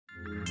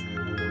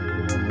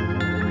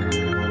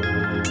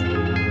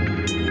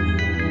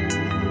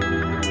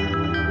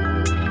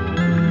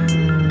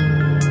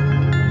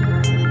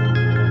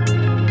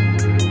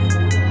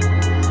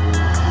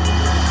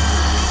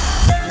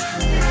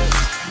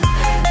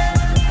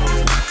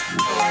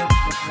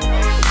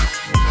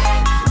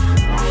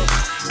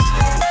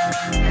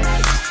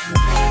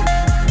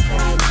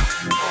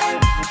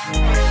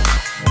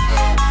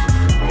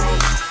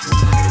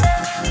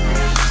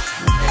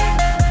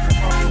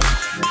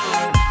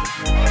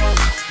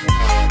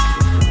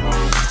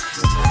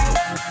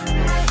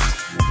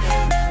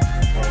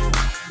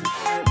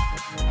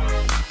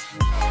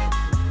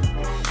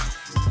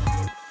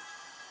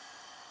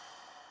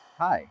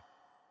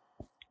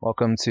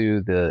Welcome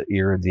to the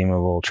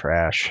Irredeemable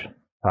Trash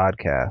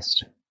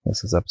podcast.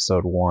 This is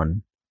episode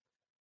 1.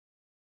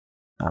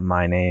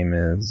 My name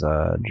is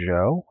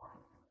Joe.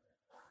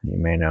 You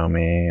may know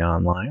me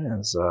online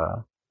as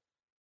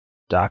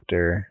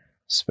Dr.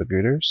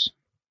 Spagooters.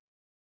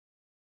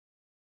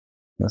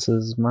 This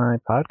is my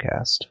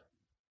podcast.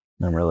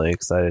 I'm really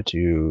excited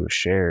to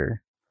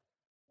share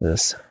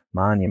this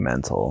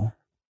monumental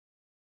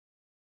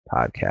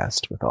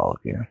podcast with all of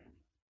you.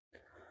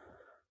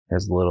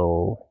 Here's a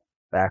little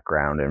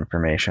background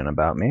information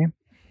about me.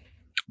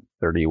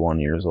 31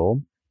 years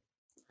old.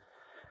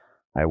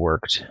 I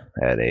worked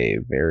at a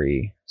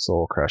very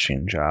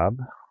soul-crushing job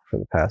for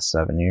the past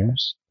 7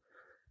 years.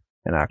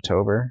 In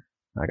October,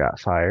 I got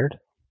fired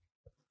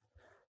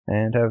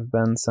and have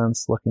been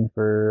since looking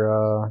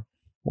for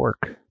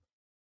work.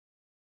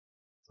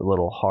 It's a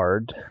little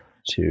hard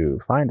to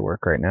find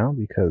work right now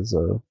because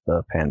of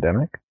the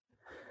pandemic,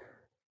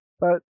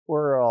 but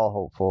we're all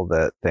hopeful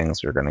that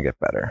things are going to get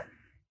better.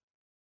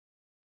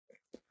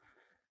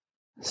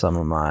 Some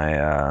of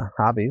my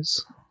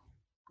hobbies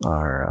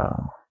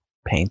are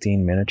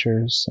painting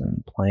miniatures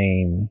and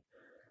playing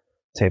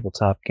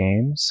tabletop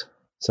games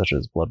such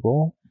as Blood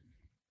Bowl.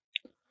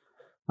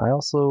 I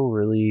also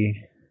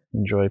really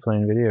enjoy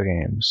playing video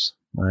games.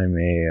 I'm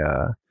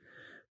a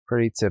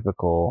pretty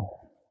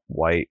typical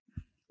white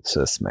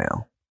cis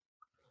male.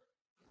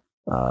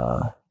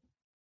 I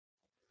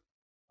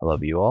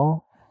love you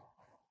all,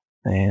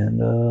 and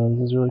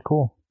this is really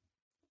cool.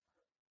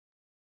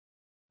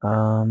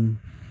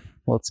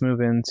 Let's move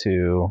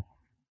into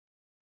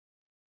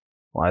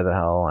why the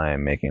hell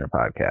I'm making a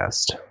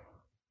podcast.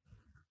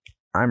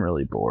 I'm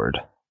really bored,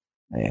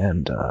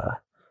 and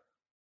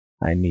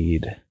I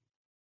need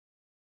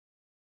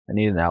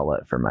an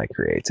outlet for my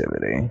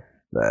creativity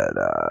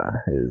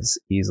that is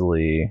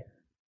easily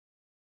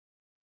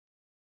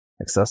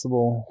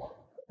accessible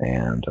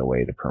and a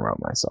way to promote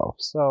myself.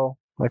 So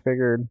I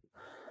figured,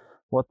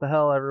 what the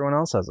hell? Everyone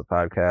else has a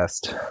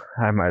podcast.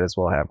 I might as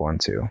well have one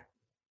too.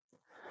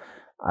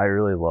 I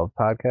really love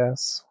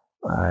podcasts.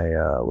 I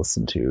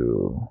listen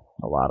to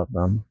a lot of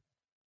them.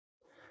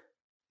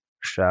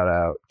 Shout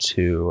out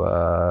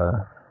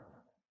to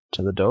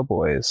the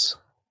Doughboys.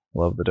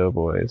 Love the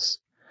Doughboys.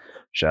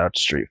 Shout out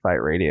to Street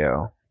Fight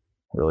Radio.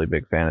 Really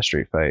big fan of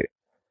Street Fight.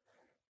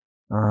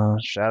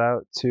 Shout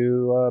out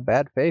to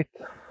Bad Faith.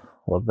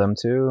 Love them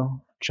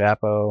too.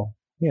 Chapo.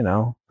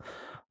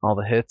 All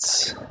the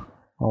hits.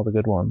 All the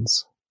good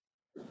ones.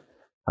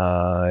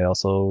 I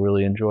also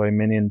really enjoy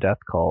Minion Death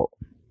Cult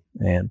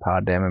and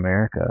Pod Damn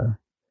America.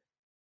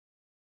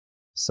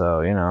 So,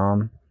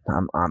 I'm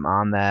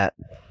on that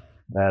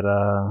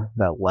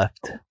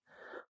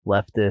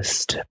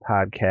leftist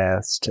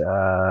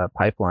podcast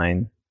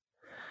pipeline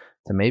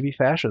to maybe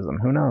fascism.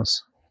 Who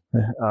knows?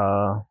 We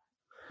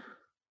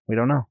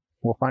don't know.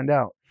 We'll find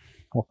out.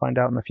 We'll find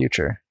out in the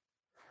future.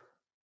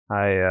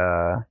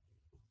 I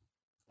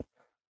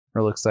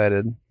real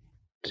excited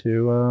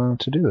to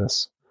do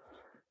this.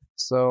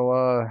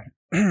 So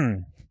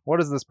what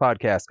is this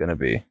podcast going to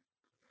be?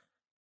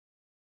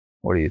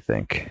 What do you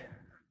think?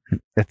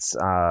 It's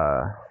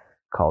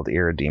called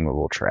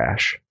Irredeemable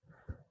Trash.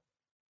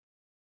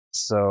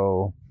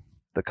 So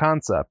the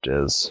concept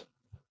is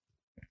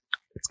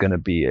it's going to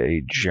be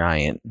a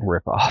giant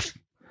ripoff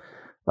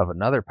of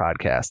another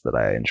podcast that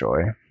I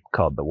enjoy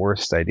called The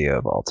Worst Idea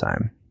of All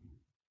Time.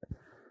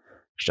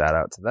 Shout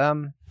out to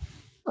them.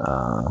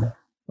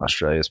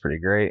 Australia is pretty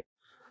great,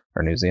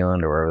 or New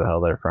Zealand, or wherever the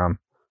hell they're from.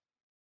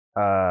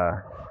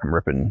 I'm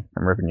ripping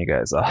you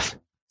guys off.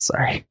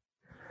 Sorry.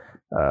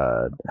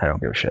 I don't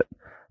give a shit.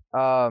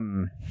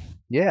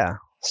 Yeah.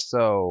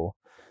 So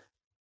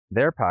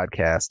their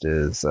podcast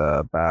is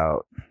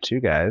about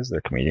two guys,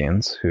 they're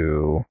comedians,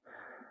 who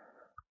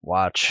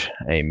watch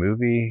a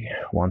movie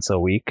once a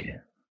week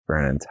for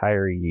an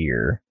entire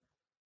year.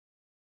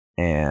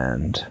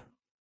 And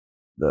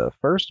the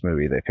first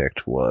movie they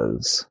picked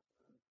was...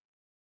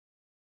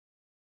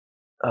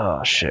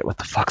 oh shit, what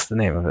the fuck's the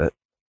name of it?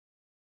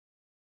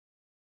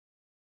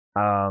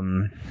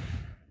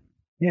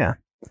 Yeah.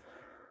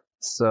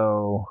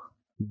 So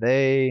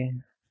they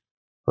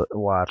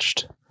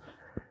watched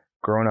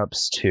Grown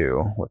Ups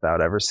 2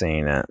 without ever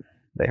seeing it.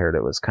 They heard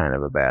it was kind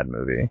of a bad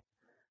movie.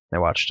 They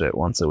watched it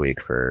once a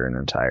week for an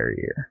entire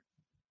year.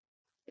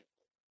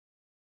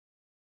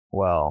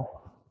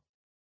 Well,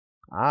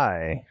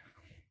 I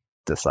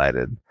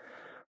decided,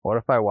 what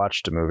if I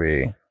watched a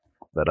movie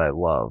that I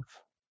love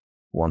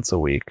once a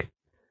week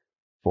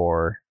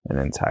for an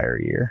entire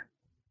year?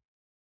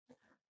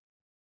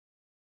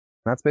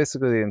 That's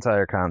basically the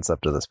entire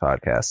concept of this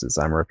podcast, is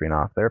I'm ripping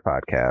off their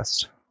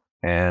podcast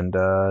and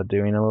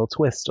doing a little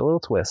twist,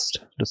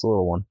 just a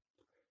little one.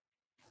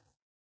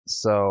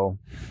 So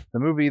the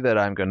movie that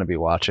I'm going to be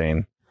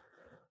watching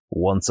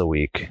once a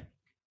week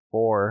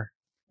for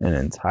an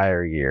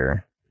entire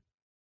year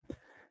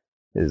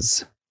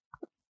is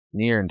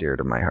near and dear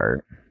to my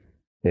heart.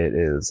 It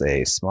is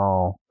a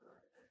small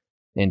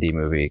indie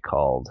movie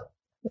called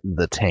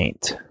The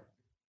Taint,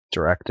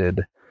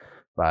 directed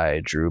by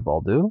Drew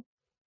Baldu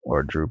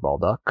or Drew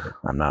Baldock.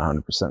 I'm not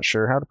 100%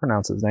 sure how to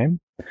pronounce his name.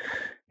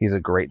 He's a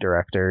great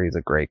director. He's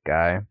a great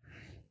guy.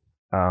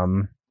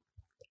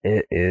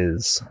 It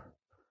is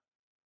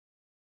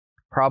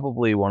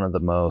probably one of the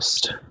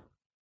most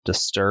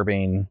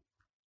disturbing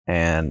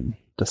and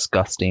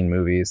disgusting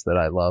movies that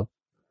I love.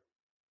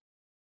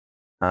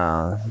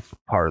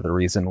 Part of the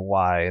reason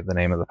why the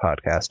name of the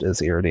podcast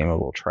is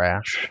Irredeemable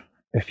Trash.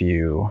 If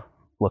you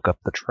look up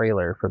the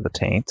trailer for The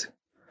Taint,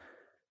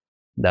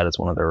 that is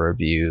one of the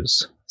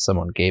reviews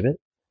someone gave it.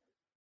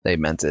 They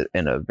meant it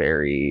in a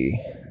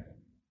very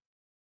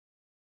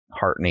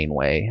heartening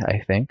way, I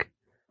think.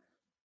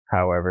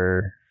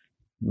 However,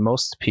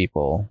 most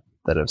people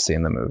that have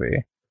seen the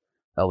movie,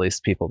 at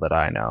least people that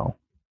I know,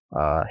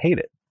 hate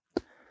it.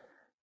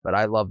 But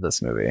I love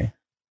this movie.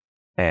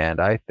 And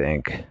I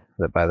think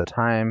that by the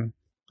time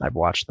I've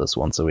watched this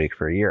once a week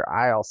for a year,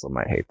 I also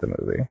might hate the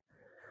movie.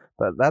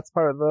 But that's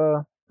part of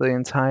the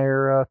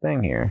entire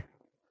thing here.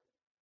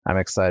 I'm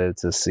excited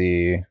to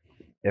see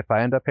if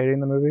I end up hating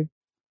the movie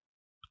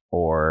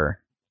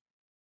or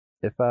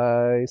if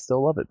I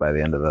still love it by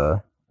the end of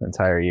the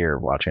entire year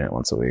of watching it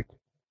once a week.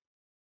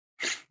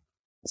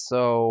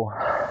 So,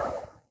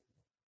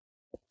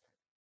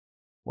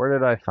 where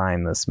did I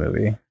find this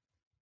movie?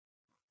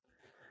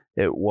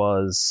 It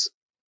was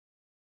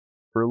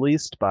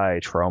released by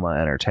Troma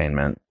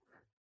Entertainment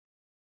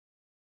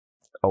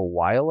a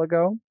while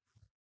ago.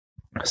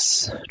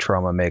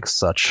 Troma makes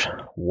such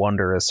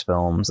wondrous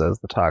films as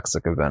The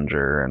Toxic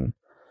Avenger and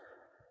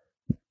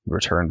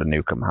Return to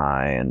Nukem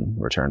High and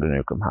Return to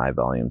Nukem High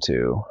Volume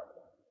 2.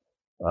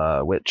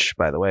 Which,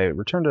 by the way,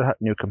 Return to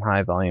Nukem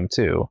High Volume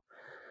 2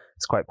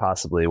 is quite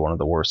possibly one of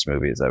the worst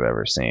movies I've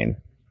ever seen.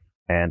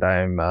 And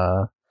I'm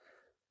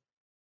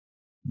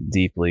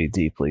deeply,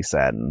 deeply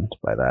saddened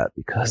by that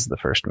because the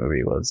first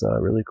movie was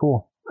really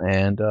cool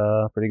and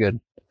pretty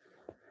good.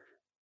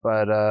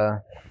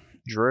 But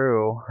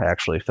Drew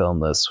actually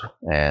filmed this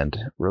and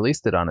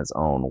released it on his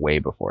own way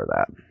before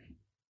that.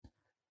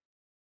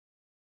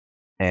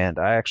 And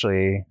I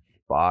actually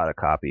bought a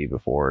copy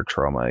before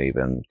Troma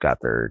even got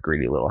their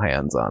greedy little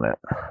hands on it.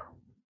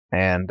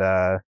 And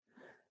I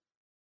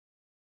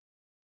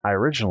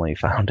originally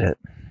found it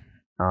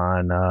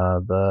on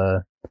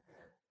the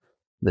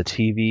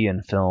TV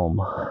and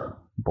film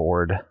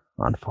board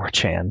on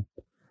 4chan.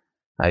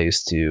 I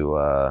used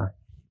to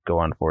go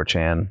on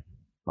 4chan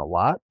a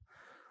lot.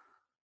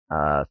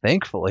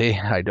 Thankfully,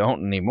 I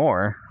don't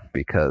anymore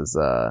because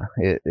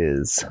it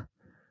is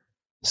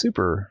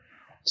super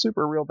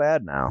real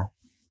bad now,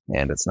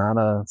 and it's not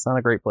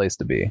a great place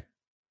to be.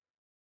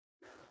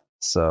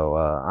 So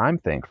I'm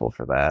thankful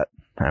for that.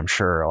 I'm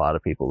sure a lot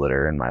of people that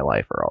are in my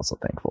life are also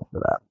thankful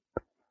for that.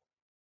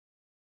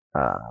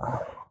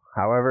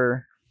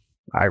 However,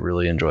 I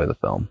really enjoy the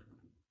film.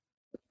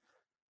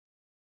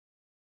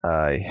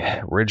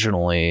 I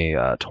originally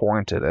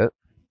torrented it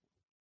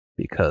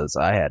because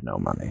I had no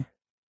money.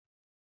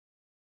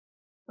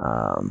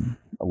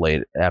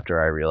 Late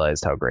after I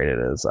realized how great it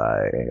is,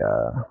 I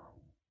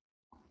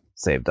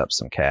saved up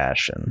some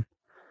cash and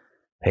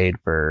paid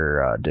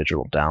for a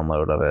digital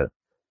download of it.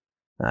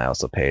 And I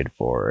also paid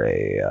for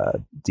a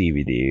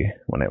DVD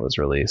when it was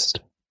released.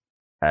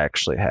 I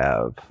actually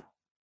have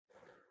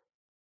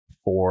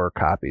 4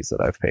 copies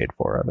that I've paid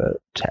for of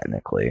it,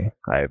 technically.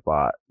 I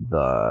bought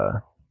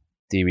the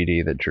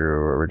DVD that Drew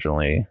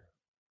originally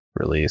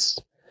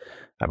released.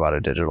 I bought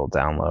a digital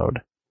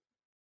download.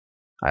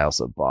 I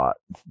also bought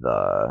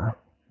the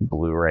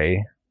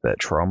Blu-ray that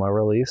Troma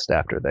released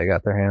after they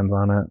got their hands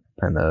on it,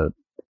 and the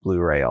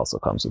Blu-ray also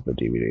comes with the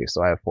DVD,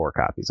 so I have 4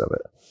 copies of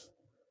it.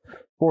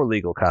 4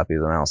 legal copies,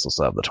 and I also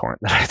still have the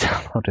torrent that I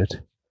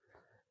downloaded.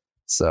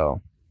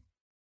 So,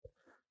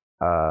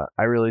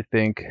 I really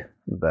think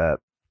that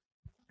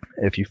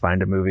if you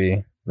find a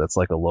movie that's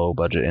like a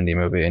low-budget indie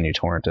movie and you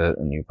torrent it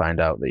and you find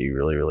out that you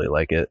really, really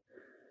like it,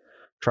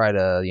 try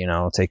to,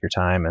 take your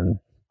time and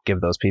give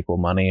those people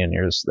money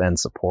and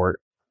support.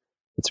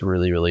 It's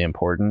really, really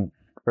important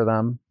for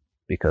them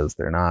because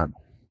they're not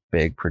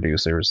big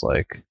producers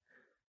like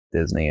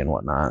Disney and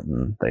whatnot,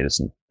 and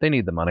they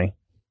need the money.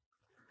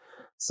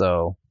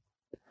 So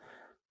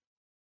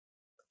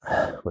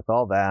with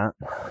all that,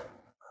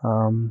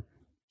 I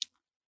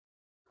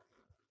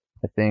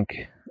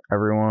think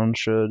everyone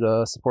should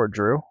support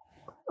Drew.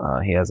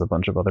 He has a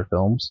bunch of other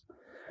films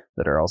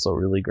that are also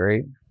really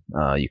great.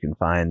 You can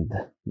find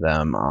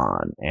them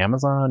on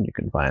Amazon. You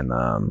can find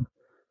them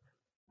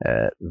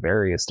at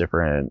various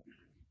different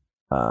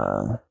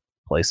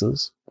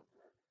places.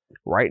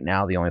 Right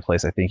now, the only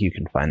place I think you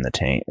can find The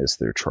Taint is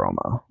through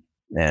Troma.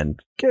 And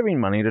giving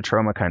money to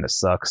Troma kind of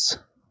sucks.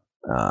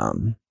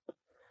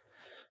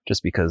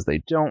 Just because they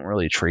don't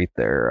really treat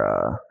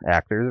their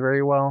actors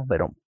very well. They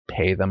don't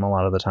pay them a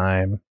lot of the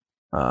time.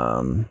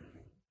 The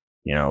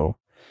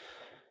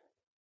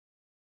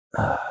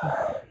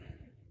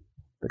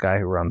guy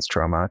who runs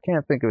Troma, I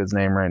can't think of his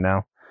name right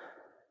now.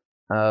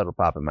 It'll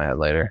pop in my head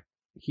later.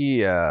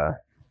 He's a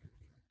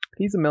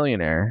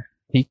millionaire.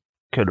 He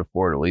could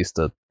afford at least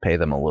to pay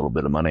them a little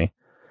bit of money.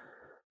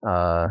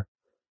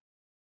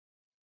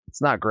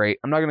 It's not great.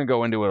 I'm not going to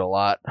go into it a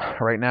lot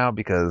right now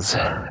because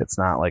it's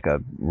not like a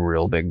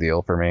real big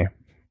deal for me.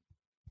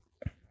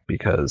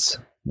 Because,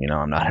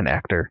 I'm not an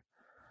actor.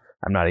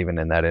 I'm not even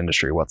in that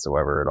industry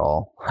whatsoever at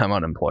all. I'm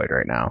unemployed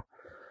right now.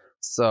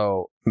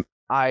 So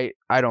I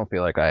don't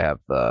feel like I have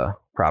the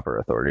proper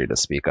authority to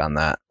speak on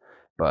that.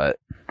 But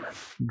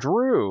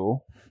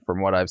Drew,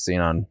 from what I've seen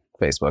on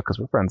Facebook, because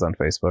we're friends on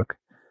Facebook,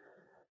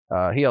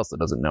 he also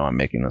doesn't know I'm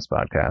making this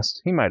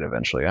podcast. He might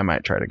eventually. I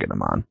might try to get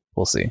him on.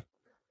 We'll see.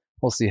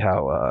 We'll see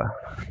how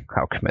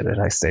committed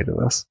I stay to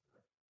this.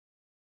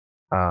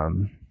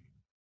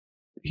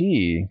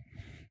 He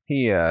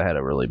had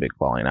a really big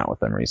falling out with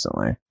them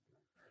recently.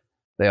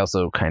 They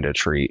also kind of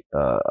treat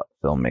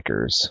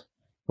filmmakers,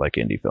 like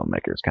indie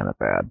filmmakers, kind of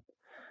bad.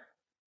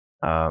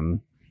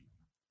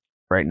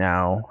 Right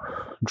now,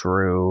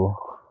 Drew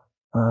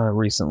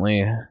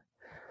recently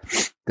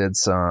did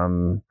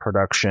some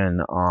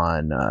production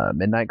on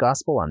Midnight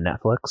Gospel on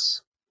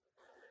Netflix.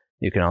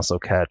 You can also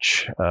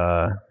catch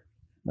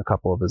a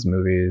couple of his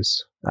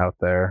movies out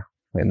there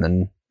in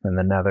the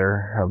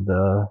nether of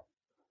the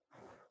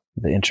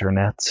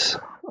internet.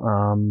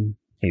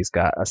 He's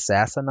got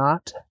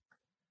Assassinaut.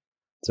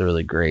 It's a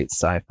really great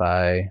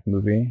sci-fi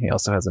movie. He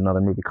also has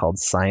another movie called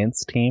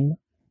Science Team.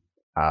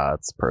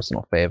 It's a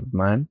personal fave of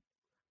mine.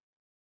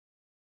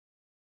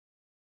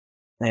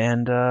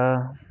 And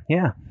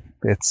yeah,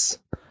 it's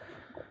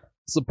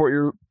support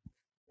your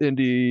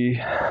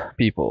indie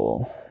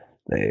people.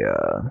 They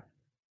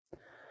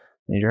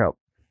need your help.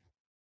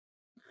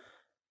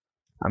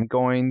 I'm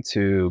going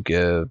to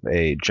give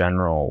a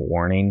general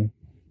warning.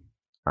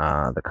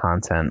 The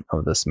content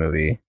of this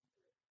movie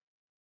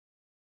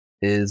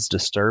is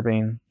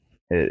disturbing.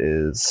 It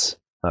is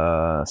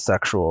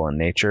sexual in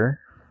nature.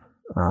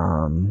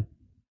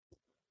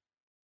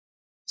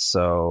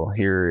 So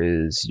here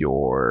is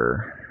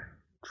your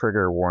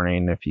trigger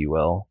warning, if you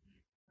will,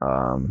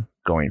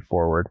 going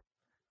forward.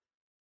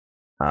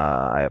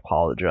 I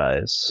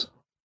apologize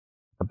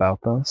about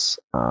this.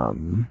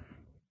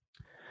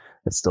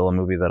 It's still a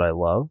movie that I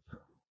love.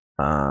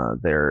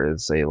 There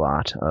is a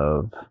lot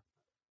of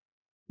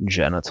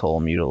genital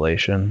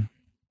mutilation.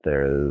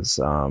 There is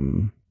a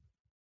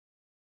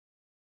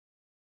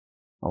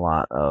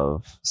lot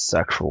of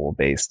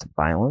sexual-based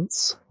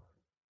violence.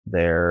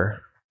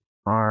 There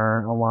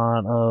are a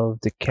lot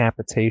of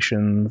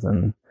decapitations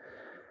and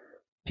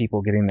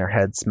people getting their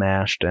heads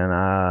smashed.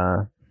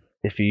 And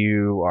if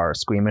you are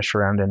squeamish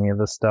around any of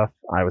this stuff,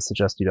 I would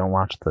suggest you don't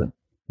watch it.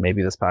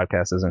 Maybe this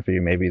podcast isn't for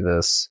you. Maybe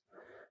this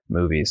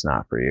movie is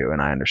not for you. And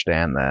I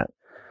understand that.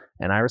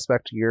 And I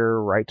respect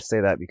your right to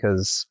say that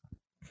because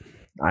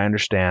I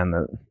understand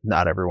that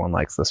not everyone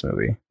likes this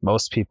movie.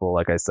 Most people,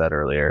 like I said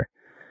earlier,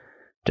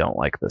 don't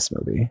like this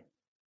movie.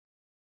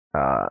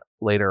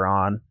 Later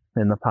on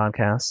in the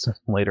podcast,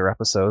 later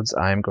episodes,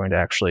 I'm going to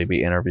actually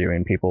be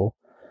interviewing people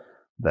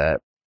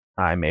that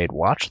I made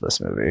watch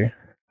this movie.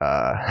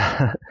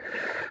 I'm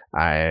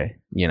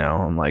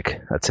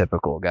like a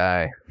typical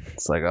guy.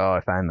 It's like, oh,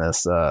 I find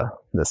this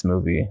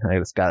movie. I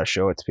just got to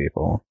show it to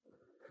people.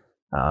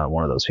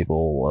 One of those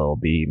people will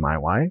be my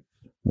wife.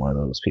 One of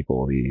those people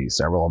will be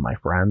several of my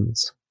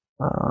friends.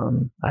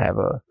 I have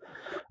a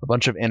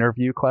bunch of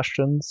interview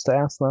questions to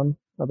ask them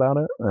about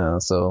it.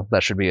 So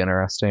that should be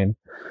interesting.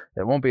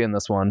 It won't be in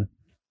this one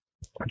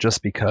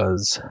just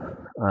because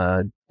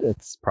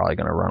it's probably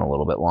going to run a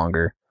little bit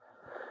longer.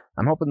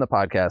 I'm hoping the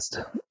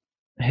podcast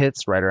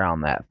hits right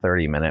around that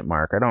 30-minute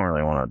mark. I don't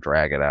really want to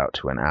drag it out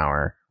to an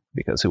hour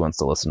because who wants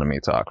to listen to me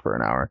talk for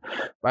an hour?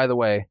 By the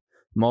way,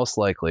 most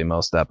likely,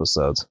 most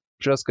episodes,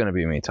 just going to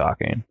be me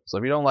talking. So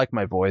if you don't like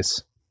my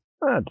voice,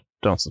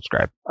 don't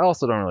subscribe. I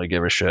also don't really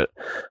give a shit.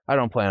 I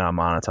don't plan on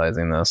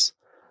monetizing this.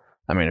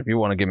 I mean, if you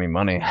want to give me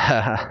money,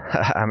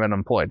 I'm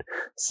unemployed,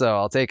 so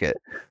I'll take it.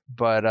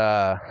 But,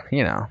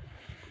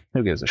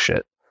 who gives a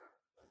shit?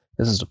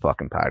 This is a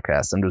fucking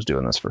podcast. I'm just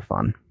doing this for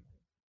fun.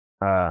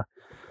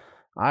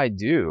 I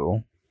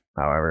do,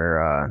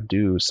 however,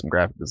 do some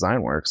graphic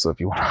design work, so if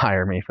you want to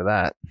hire me for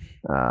that,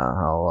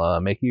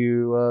 I'll make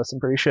you some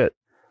pretty shit.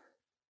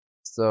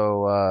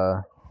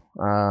 So,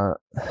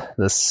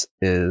 this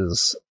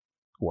is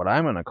what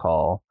I'm going to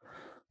call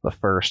the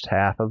first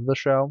half of the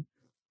show.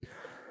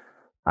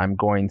 I'm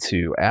going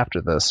to,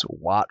 after this,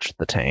 watch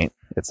The Taint.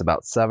 It's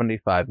about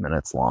 75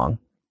 minutes long.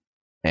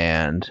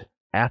 And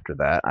after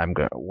that,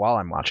 while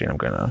I'm watching, I'm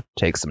going to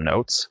take some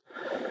notes.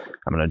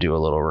 I'm going to do a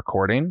little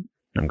recording.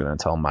 I'm going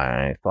to tell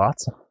my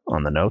thoughts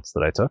on the notes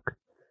that I took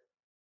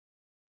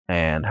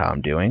and how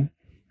I'm doing.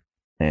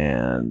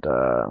 And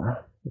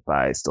if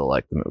I still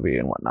like the movie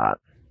and whatnot,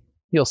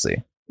 you'll see.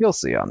 You'll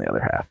see on the other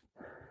half.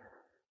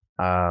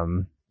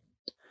 I'm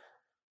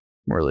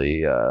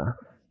really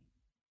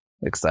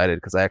excited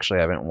because I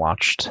actually haven't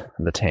watched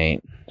The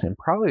Taint in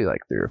probably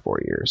like 3 or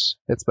 4 years.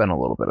 It's been a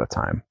little bit of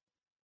time.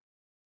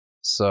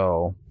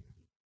 So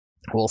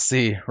we'll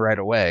see right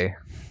away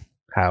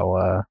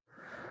how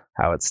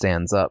it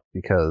stands up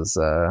because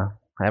I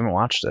haven't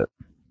watched it.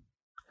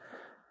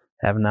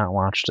 Have not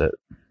watched it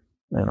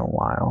in a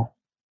while.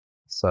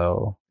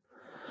 So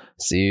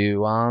see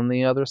you on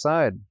the other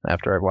side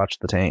after I've watched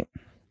The Taint.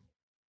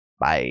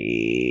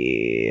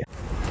 Bye.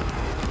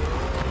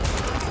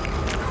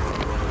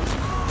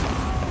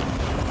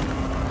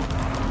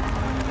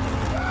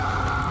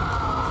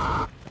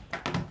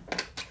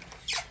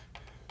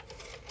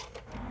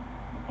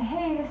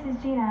 Hey, this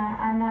is Gina.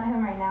 I'm not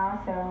home right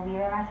now, so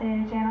leave a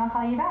message and I'll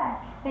call you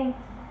back. Thanks.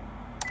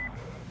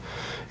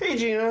 Hey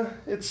Gina,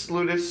 it's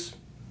Ludus.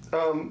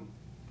 I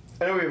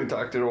know we haven't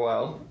talked in a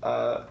while.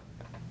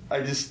 I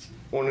just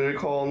wanted to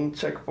call and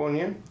check up on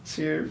you,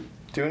 see you're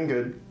doing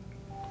good.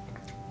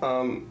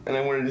 And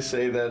I wanted to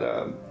say that,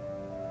 I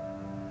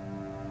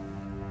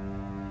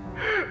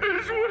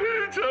just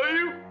wanted to tell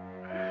you,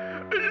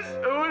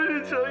 I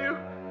wanted to tell you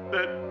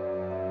that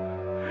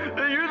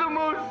you're the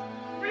most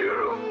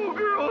beautiful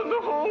girl in the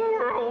whole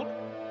world.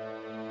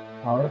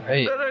 All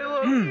right. That I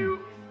love you.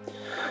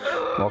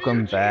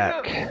 Welcome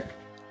back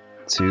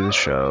to the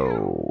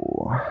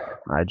show.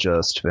 I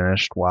just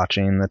finished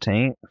watching The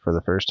Taint for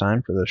the first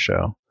time for this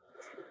show.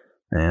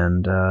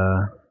 And,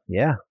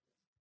 yeah,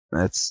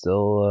 it's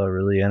still a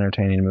really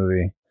entertaining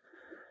movie.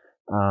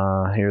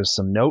 Here's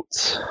some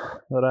notes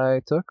that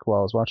I took while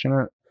I was watching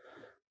it.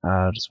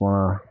 I just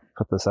want to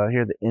put this out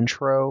here. The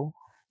intro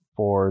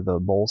for the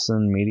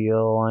Bolson Media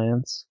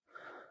Alliance.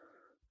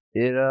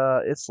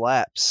 It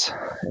slaps.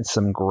 It's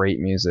some great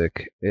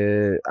music.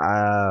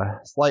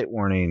 Slight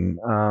warning.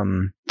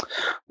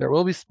 There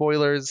will be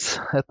spoilers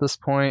at this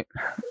point.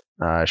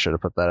 I should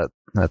have put that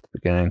at the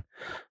beginning.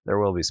 There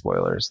will be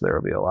spoilers. There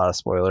will be a lot of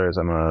spoilers.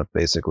 I'm going to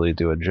basically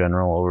do a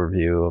general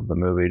overview of the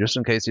movie, just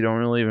in case you don't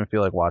really even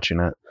feel like watching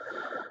it.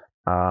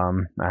 I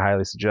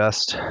highly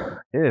suggest,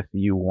 if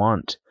you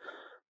want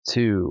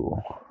to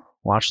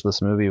watch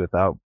this movie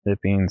without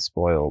it being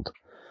spoiled,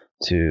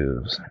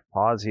 to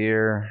pause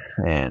here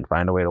and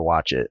find a way to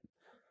watch it.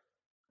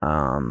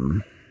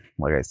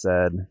 Like I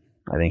said,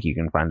 I think you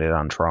can find it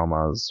on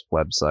Trauma's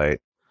website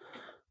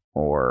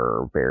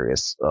or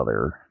various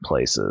other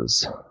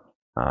places.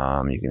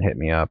 You can hit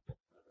me up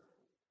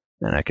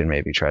and I can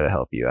maybe try to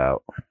help you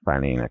out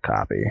finding a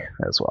copy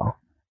as well.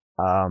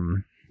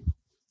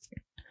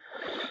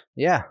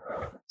 Yeah,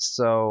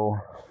 so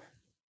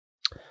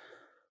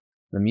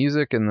the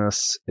music in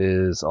this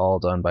is all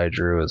done by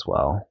Drew as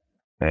well.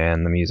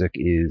 And the music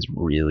is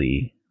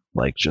really,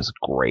 like, just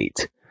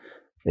great.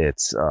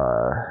 It's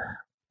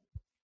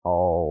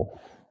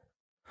all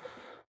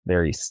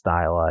very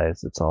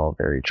stylized. It's all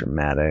very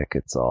dramatic.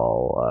 It's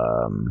all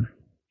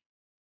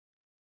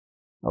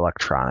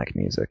electronic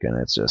music,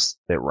 and it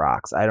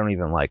rocks. I don't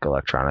even like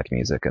electronic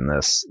music in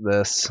this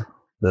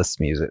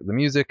music. The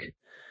music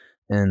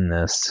in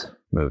this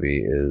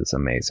movie is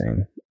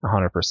amazing.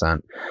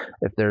 100%.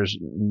 If there's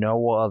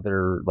no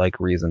other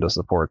reason to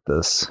support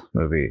this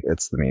movie,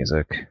 it's the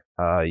music.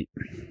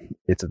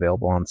 It's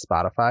available on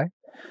Spotify.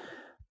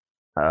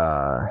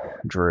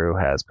 Drew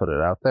has put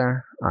it out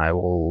there. I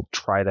will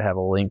try to have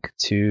a link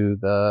to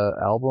the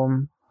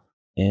album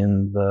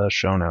in the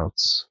show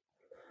notes,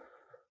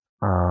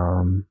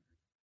 in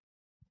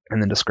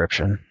the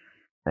description.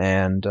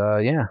 And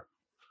yeah,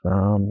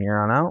 from here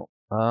on out,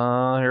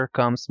 here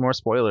comes some more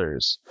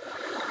spoilers.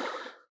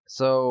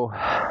 So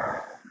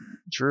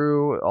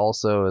Drew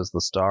also is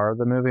the star of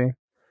the movie.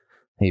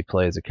 He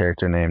plays a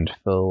character named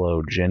Phil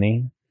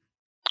O'Ginny.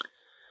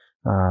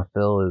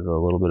 Phil is a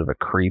little bit of a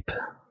creep.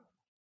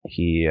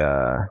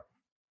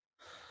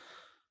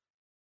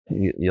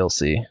 You'll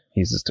see.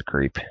 He's just a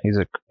creep. He's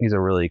a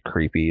really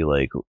creepy,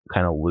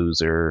 kind of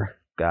loser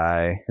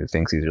guy who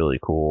thinks he's really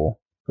cool,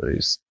 but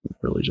he's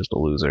really just a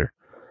loser.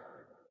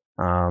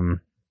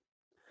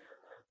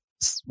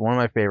 One of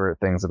my favorite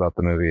things about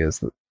the movie is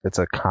that it's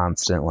a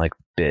constant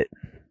bit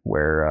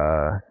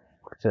where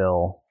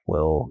Phil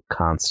will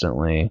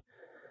constantly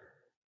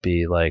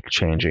be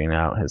changing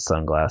out his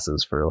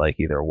sunglasses for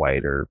either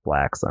white or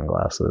black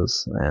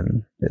sunglasses,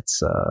 and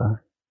it's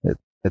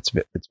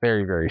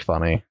very, very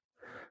funny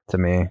to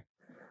me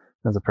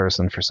as a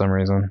person for some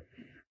reason.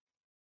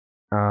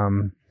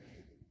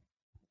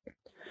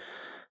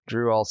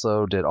 Drew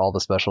also did all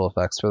the special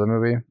effects for the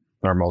movie,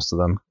 or most of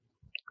them.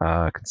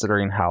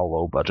 Considering how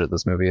low budget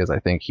this movie is, I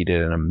think he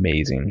did an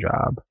amazing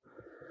job.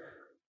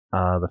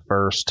 The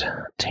first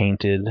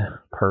tainted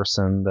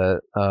person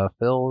that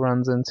Phil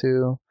runs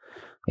into,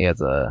 he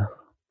has a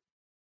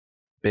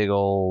big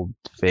old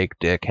fake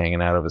dick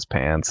hanging out of his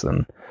pants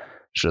and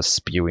just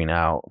spewing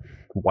out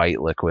white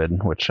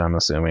liquid, which I'm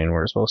assuming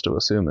we're supposed to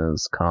assume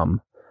is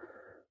cum.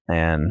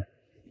 And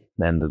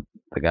then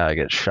the guy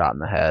gets shot in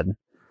the head,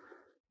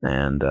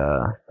 and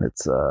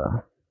it's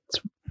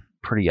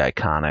pretty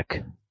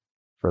iconic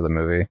for the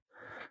movie.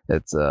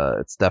 It's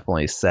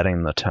definitely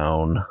setting the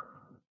tone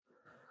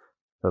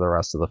for the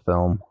rest of the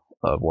film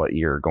of what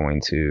you're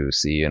going to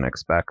see and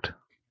expect.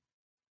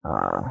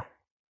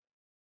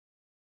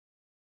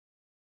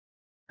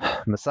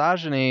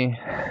 Misogyny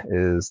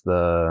is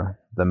the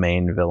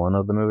main villain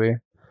of the movie.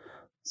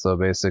 So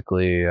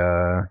basically,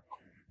 a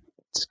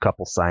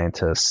couple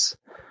scientists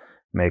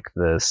make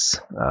this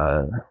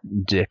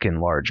dick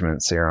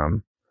enlargement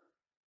serum,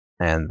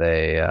 and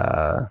they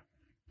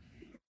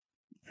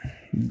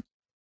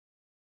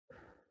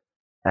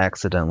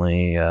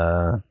accidentally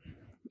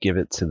give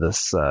it to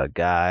this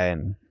guy,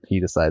 and he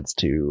decides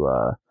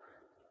to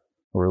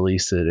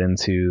release it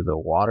into the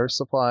water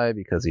supply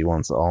because he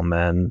wants all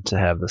men to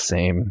have the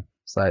same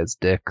size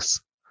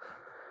dicks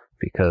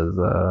because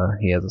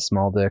he has a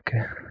small dick.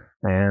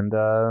 And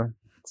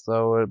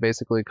so it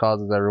basically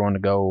causes everyone to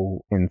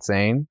go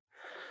insane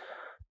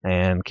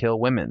and kill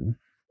women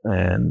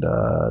and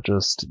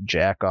just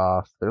jack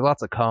off. There's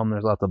lots of cum,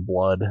 there's lots of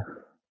blood.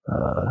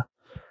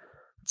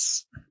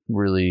 It's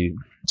really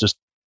just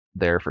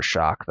there for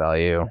shock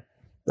value.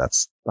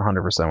 That's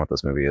 100% what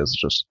this movie is,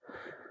 just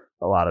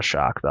a lot of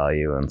shock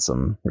value and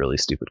some really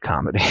stupid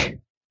comedy.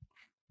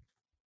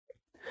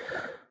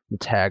 The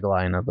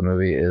tagline of the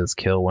movie is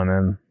 "Kill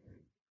Women."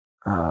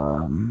 There's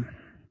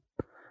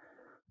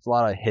a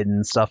lot of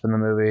hidden stuff in the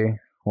movie,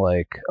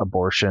 like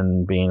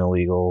abortion being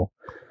illegal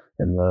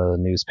in the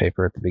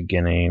newspaper at the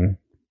beginning,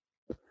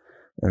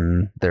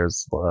 and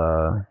there's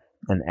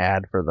an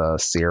ad for the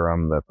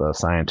serum that the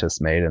scientists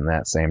made in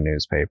that same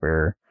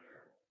newspaper.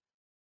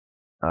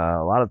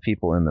 A lot of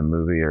people in the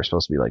movie are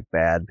supposed to be like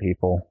bad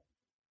people.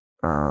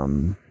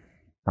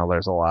 Now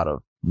there's a lot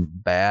of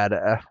bad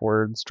F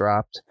words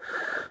dropped.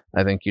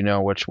 I think you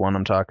know which one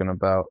I'm talking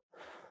about.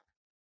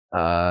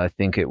 I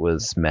think it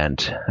was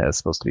meant as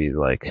supposed to be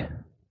like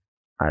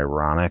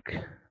ironic,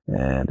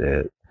 and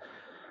it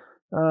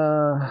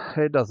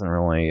doesn't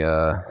really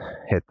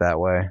hit that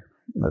way.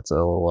 That's a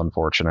little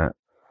unfortunate,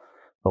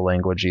 the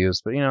language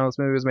used. But this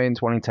movie was made in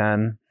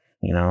 2010.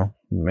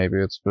 Maybe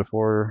it's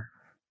before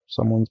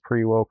someone's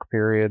pre-woke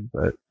period,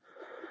 but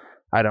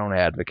I don't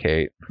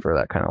advocate for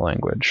that kind of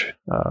language.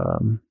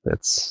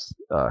 It's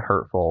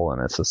hurtful,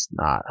 and it's just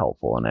not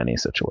helpful in any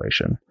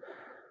situation.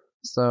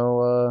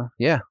 So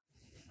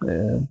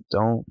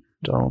don't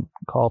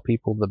call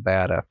people the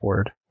bad F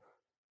word.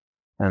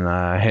 And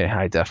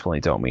I definitely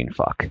don't mean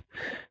fuck,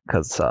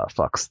 because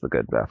fuck's the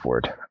good F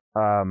word.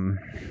 A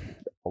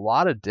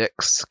lot of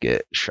dicks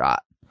get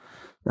shot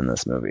in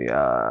this movie.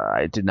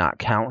 I did not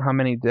count how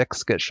many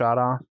dicks get shot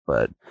off,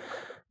 but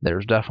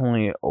there's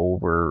definitely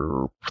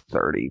over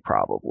 30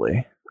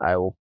 probably. I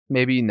will,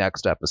 maybe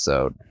next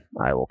episode,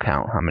 I will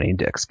count how many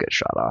dicks get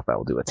shot off. I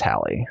will do a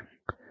tally.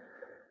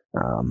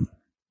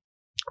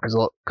 There's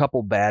a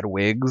couple bad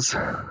wigs.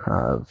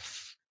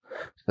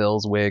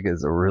 Phil's wig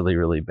is a really,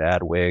 really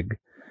bad wig.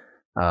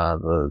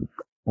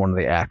 One of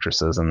the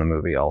actresses in the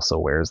movie also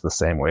wears the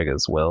same wig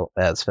as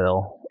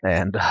Phil,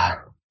 and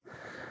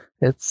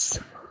it's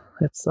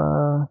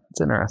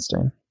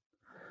interesting.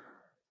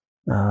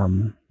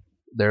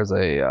 There's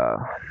a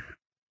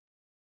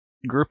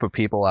group of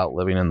people out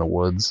living in the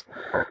woods,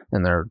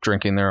 and they're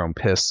drinking their own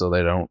piss so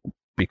they don't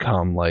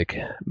become like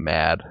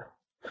mad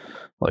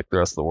like the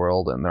rest of the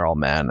world, and they're all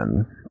men,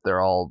 and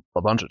they're all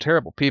a bunch of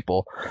terrible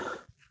people.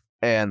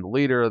 And the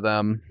leader of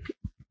them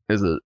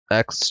is an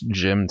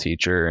ex-gym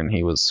teacher, and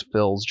he was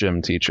Phil's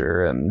gym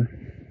teacher, and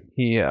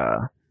he's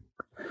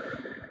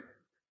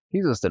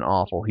just an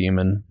awful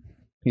human.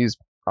 He's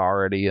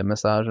already a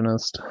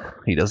misogynist.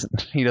 He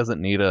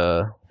doesn't need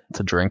to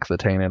drink the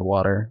tainted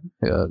water.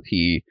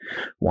 He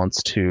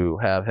wants to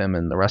have him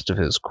and the rest of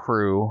his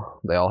crew.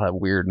 They all have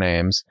weird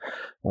names.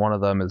 One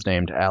of them is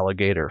named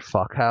Alligator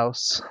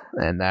Fuckhouse,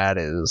 and that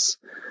is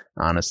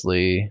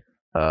honestly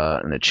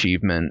an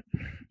achievement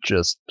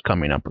just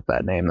coming up with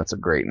that name. That's a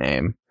great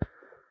name.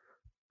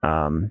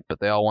 But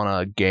they all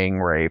want to gang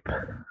rape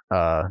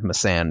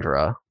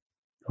Missandra,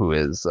 who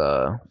is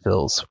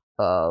Phil's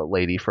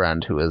lady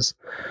friend, who is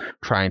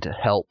trying to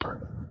help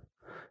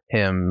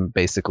him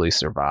basically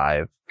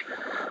survive,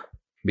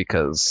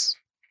 because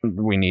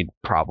we need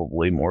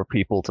probably more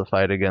people to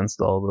fight against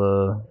all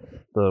the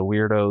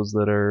weirdos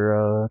that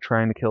are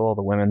trying to kill all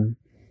the women.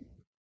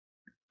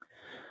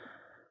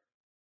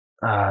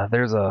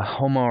 There's a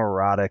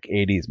homoerotic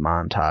 80s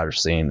montage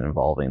scene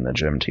involving the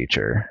gym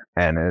teacher,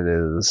 and it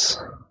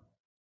is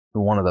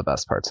one of the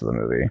best parts of the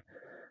movie.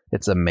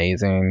 It's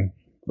amazing.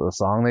 The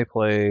song they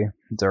play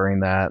during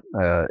that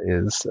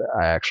is,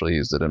 I actually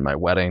used it in my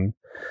wedding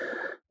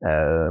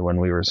when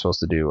we were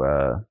supposed to do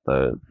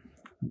the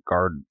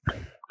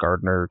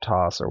Gardner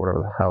toss,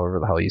 or however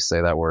the hell you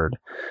say that word.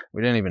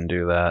 We didn't even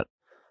do that.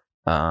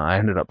 I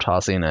ended up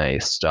tossing a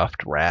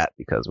stuffed rat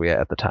because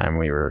at the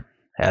time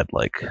had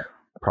like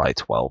probably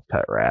 12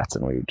 pet rats,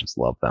 and we just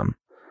loved them,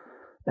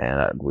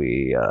 and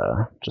we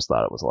just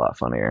thought it was a lot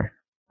funnier.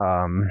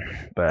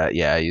 But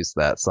yeah, I used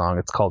that song.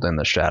 It's called "In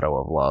the Shadow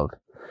of Love,"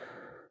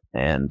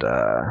 and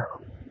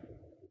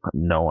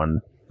no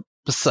one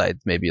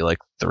besides maybe like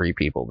 3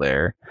 people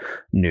there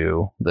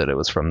knew that it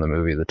was from the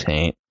movie The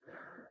Taint,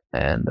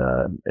 and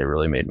it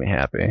really made me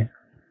happy.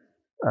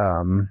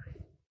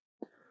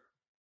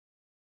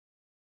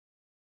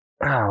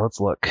 Let's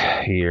look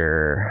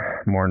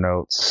here. More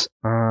notes.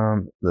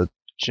 The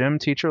gym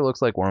teacher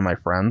looks like one of my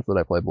friends that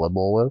I play Blood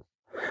Bowl with.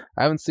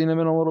 I haven't seen him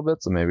in a little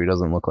bit, so maybe he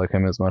doesn't look like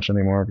him as much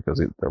anymore because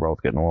they're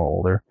both getting a little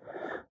older.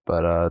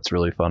 But it's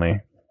really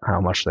funny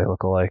how much they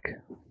look alike.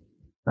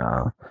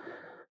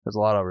 There's a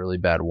lot of really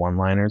bad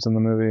one-liners in the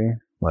movie,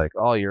 like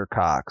 "all your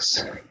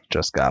cocks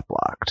just got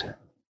blocked."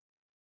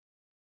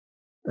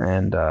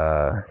 And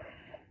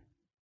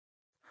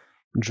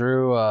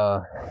Drew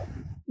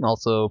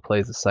also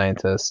plays a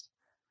scientist,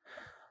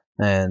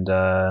 and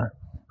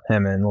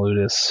him and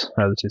Ludus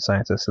are the two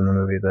scientists in the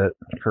movie that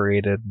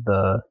created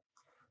the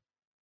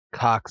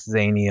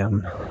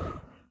Coxanium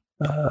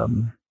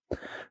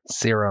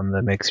serum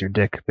that makes your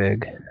dick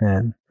big.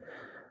 And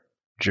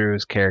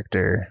Drew's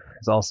character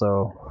is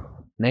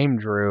also named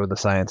Drew, the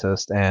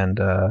scientist, and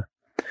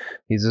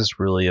he's just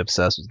really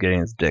obsessed with getting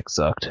his dick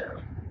sucked.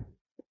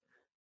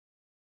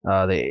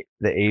 The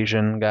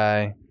Asian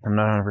guy, I'm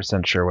not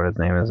 100% sure what his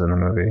name is in the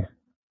movie.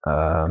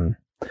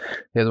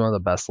 He has one of the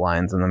best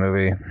lines in the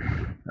movie.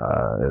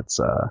 It's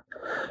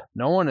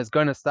no one is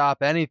going to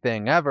stop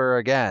anything ever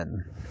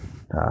again.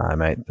 I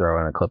might throw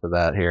in a clip of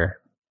that here.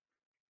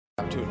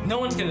 No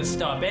one's going to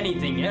stop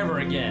anything ever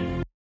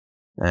again.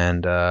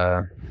 And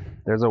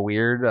there's a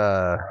weird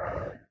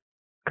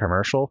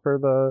commercial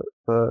for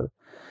the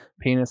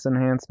penis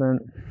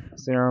enhancement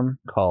serum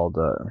called,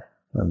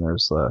 and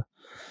there's not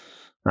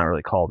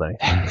really called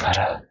anything,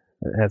 but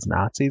it has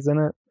Nazis in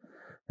it,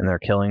 and they're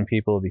killing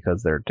people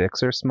because their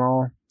dicks are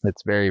small.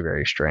 It's very,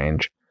 very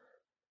strange.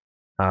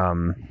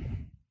 All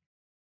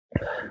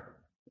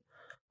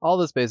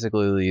this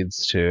basically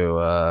leads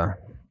to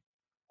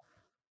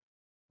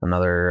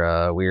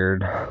another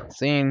weird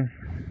scene.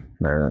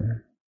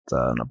 It's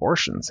an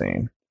abortion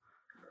scene.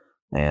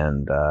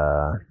 And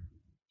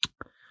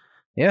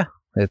yeah,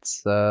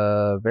 it's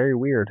very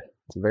weird.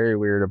 It's a very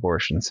weird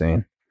abortion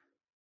scene.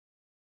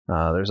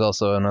 There's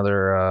also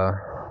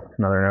another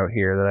note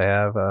here that I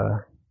have.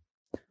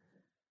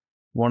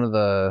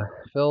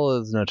 Phil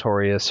is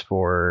notorious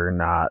for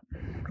not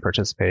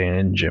participating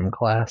in gym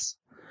class,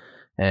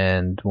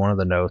 and one of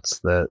the notes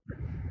the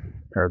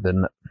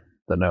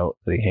note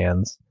that he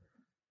hands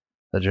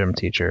the gym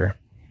teacher,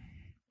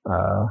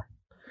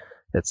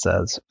 it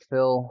says,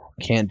 "Phil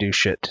can't do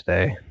shit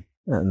today,"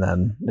 and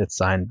then it's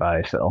signed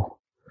by Phil,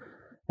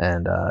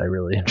 and I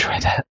really enjoy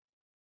that.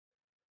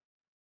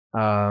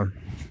 I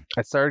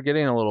started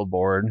getting a little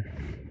bored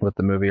with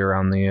the movie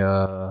around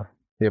the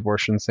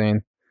abortion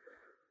scene.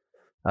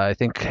 I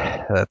think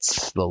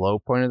that's the low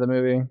point of the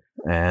movie,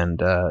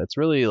 and it's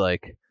really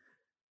like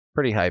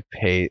pretty high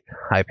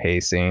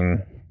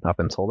pacing up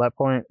until that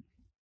point.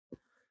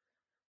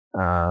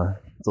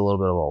 It's a little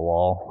bit of a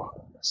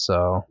lull,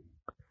 so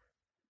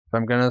if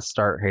I'm gonna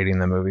start hating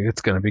the movie,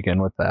 it's gonna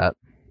begin with that.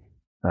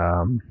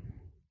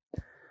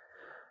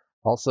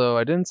 Also,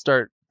 I didn't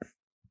start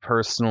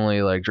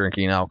personally like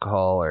drinking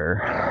alcohol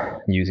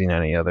or using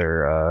any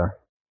other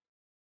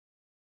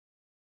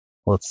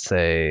let's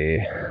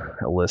say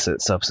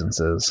illicit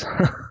substances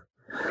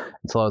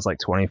until I was like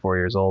 24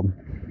 years old.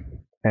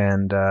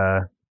 And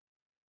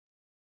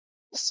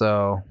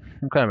so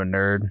I'm kind of a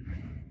nerd,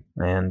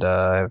 and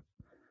I have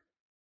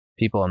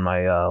people in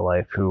my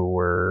life who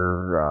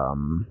were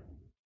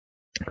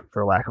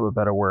for lack of a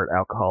better word,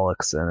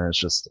 alcoholics, and it's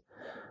just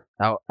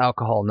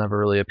alcohol never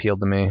really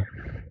appealed to me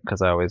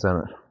because I always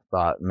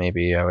thought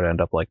maybe I would end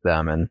up like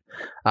them, and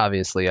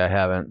obviously I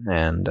haven't,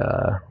 and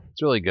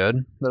it's really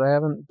good that I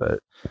haven't, but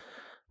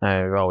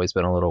I've always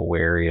been a little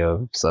wary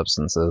of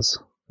substances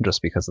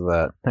just because of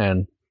that,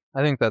 and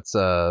I think that's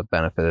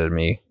benefited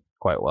me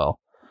quite well.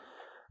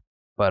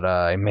 But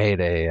I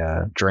made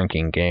a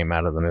drinking game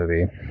out of the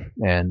movie,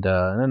 and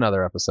in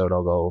another episode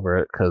I'll go over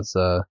it, because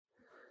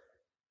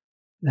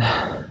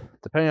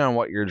depending on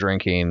what you're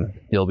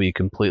drinking, you'll be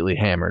completely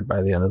hammered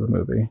by the end of the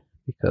movie,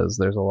 because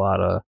there's a lot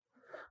of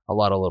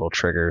little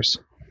triggers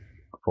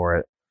for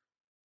it.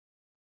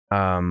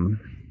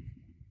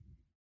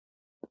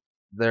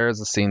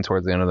 There's a scene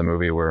towards the end of the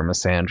movie where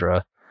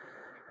Missandra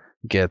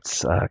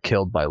gets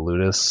killed by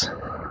Ludus,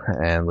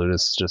 and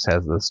Ludus just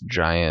has this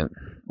giant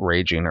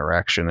raging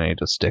erection, and he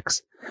just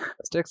sticks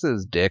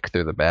his dick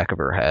through the back of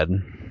her head,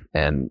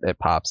 and it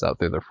pops out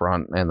through the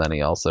front, and then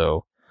he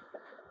also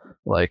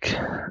like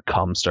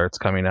cum starts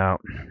coming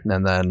out,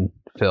 and then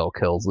Phil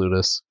kills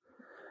Ludus,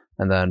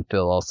 and then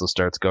Phil also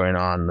starts going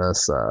on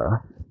this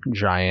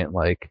giant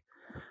like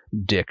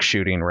dick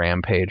shooting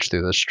rampage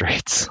through the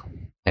streets,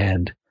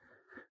 and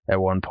at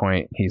one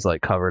point he's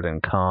like covered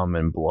in cum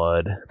and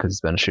blood because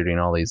he's been shooting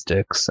all these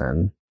dicks,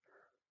 and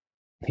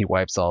he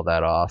wipes all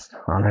that off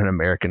on an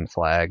American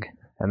flag,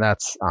 and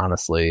that's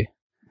honestly,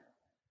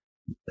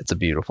 it's a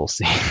beautiful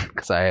scene,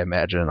 because I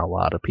imagine a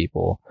lot of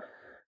people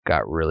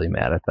got really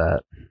mad at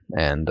that,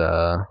 and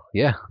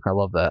yeah, I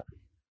love that.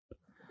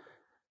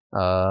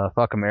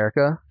 Fuck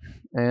America,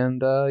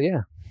 and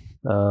yeah,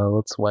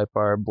 let's wipe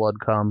our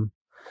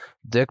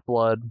dick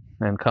blood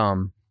and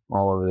cum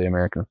all over the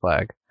American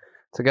flag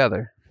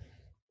together,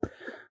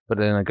 but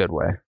in a good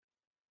way.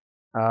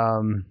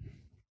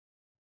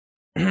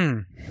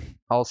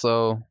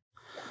 Also,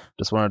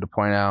 just wanted to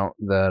point out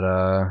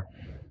that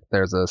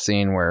there's a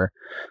scene where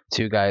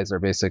two guys are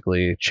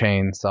basically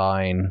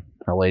chainsawing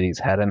a lady's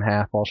head in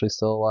half while she's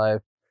still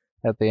alive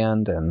at the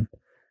end, and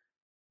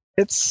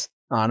it's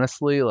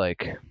honestly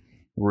like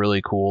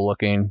really cool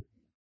looking,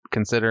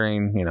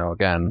 considering, you know,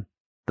 again,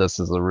 this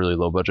is a really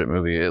low budget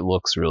movie. It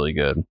looks really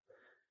good.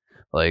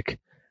 Like,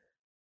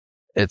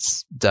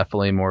 it's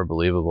definitely more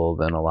believable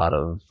than a lot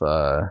of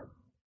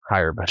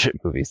higher budget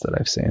movies that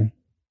I've seen.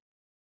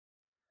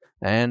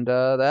 And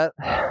that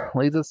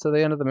leads us to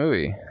the end of the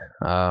movie.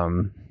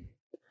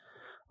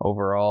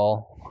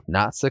 Overall,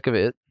 not sick of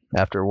it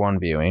after one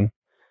viewing.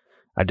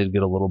 I did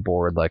get a little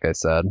bored, like I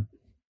said,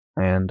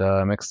 and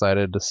I'm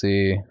excited to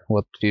see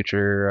what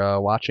future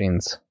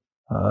watchings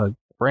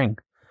bring.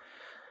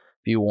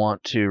 If you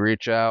want to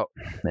reach out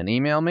and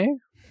email me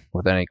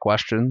with any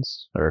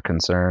questions or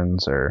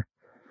concerns, or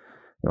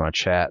you want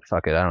to chat,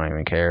 fuck it, I don't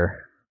even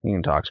care. You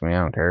can talk to me,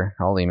 I don't care.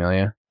 I'll email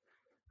you.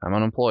 I'm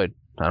unemployed.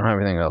 I don't have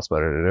anything else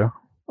better to do.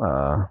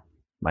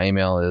 My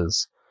email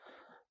is,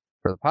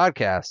 for the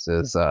podcast,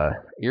 is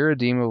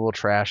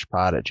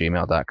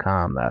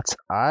irredeemabletrashpod@gmail.com. That's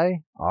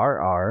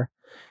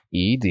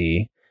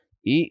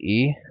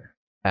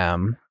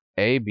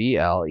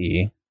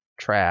IRREDEEMABLE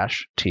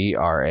trash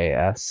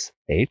TRASH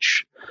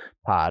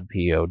pod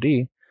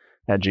POD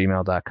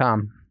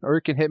 @gmail.com. Or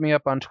you can hit me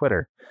up on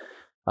Twitter.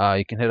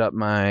 You can hit up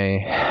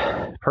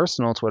my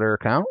personal Twitter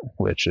account,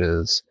 which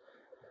is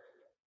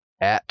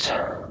at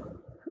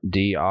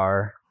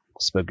DR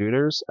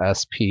Spagooters,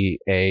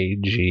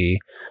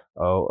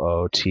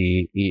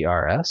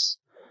 SPAGOOTERS,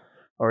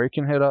 or you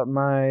can hit up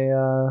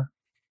my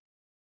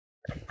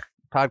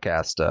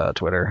podcast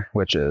Twitter,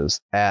 which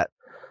is at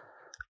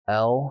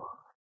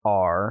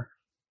LR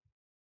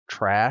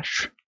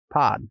Trash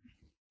Pod.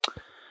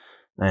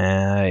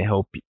 And I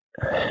hope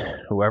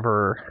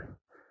whoever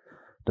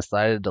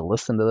decided to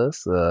listen to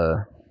this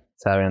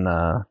is having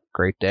a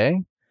great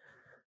day.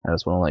 I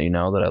just want to let you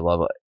know that I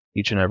love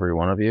each and every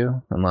one of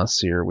you,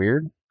 unless you're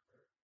weird.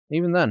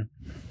 Even then,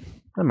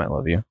 I might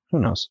love you. Who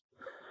knows?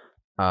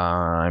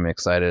 I'm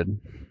excited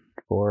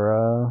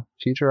for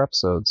future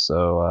episodes,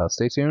 so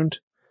stay tuned.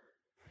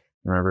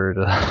 Remember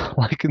to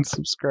like and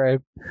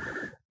subscribe,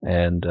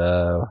 and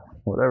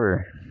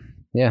whatever.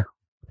 Yeah.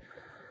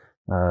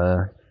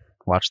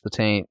 Watch The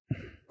Taint,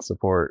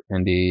 support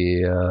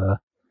indie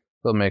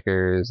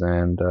filmmakers,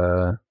 and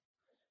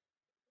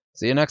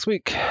see you next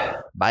week.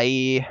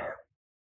 Bye.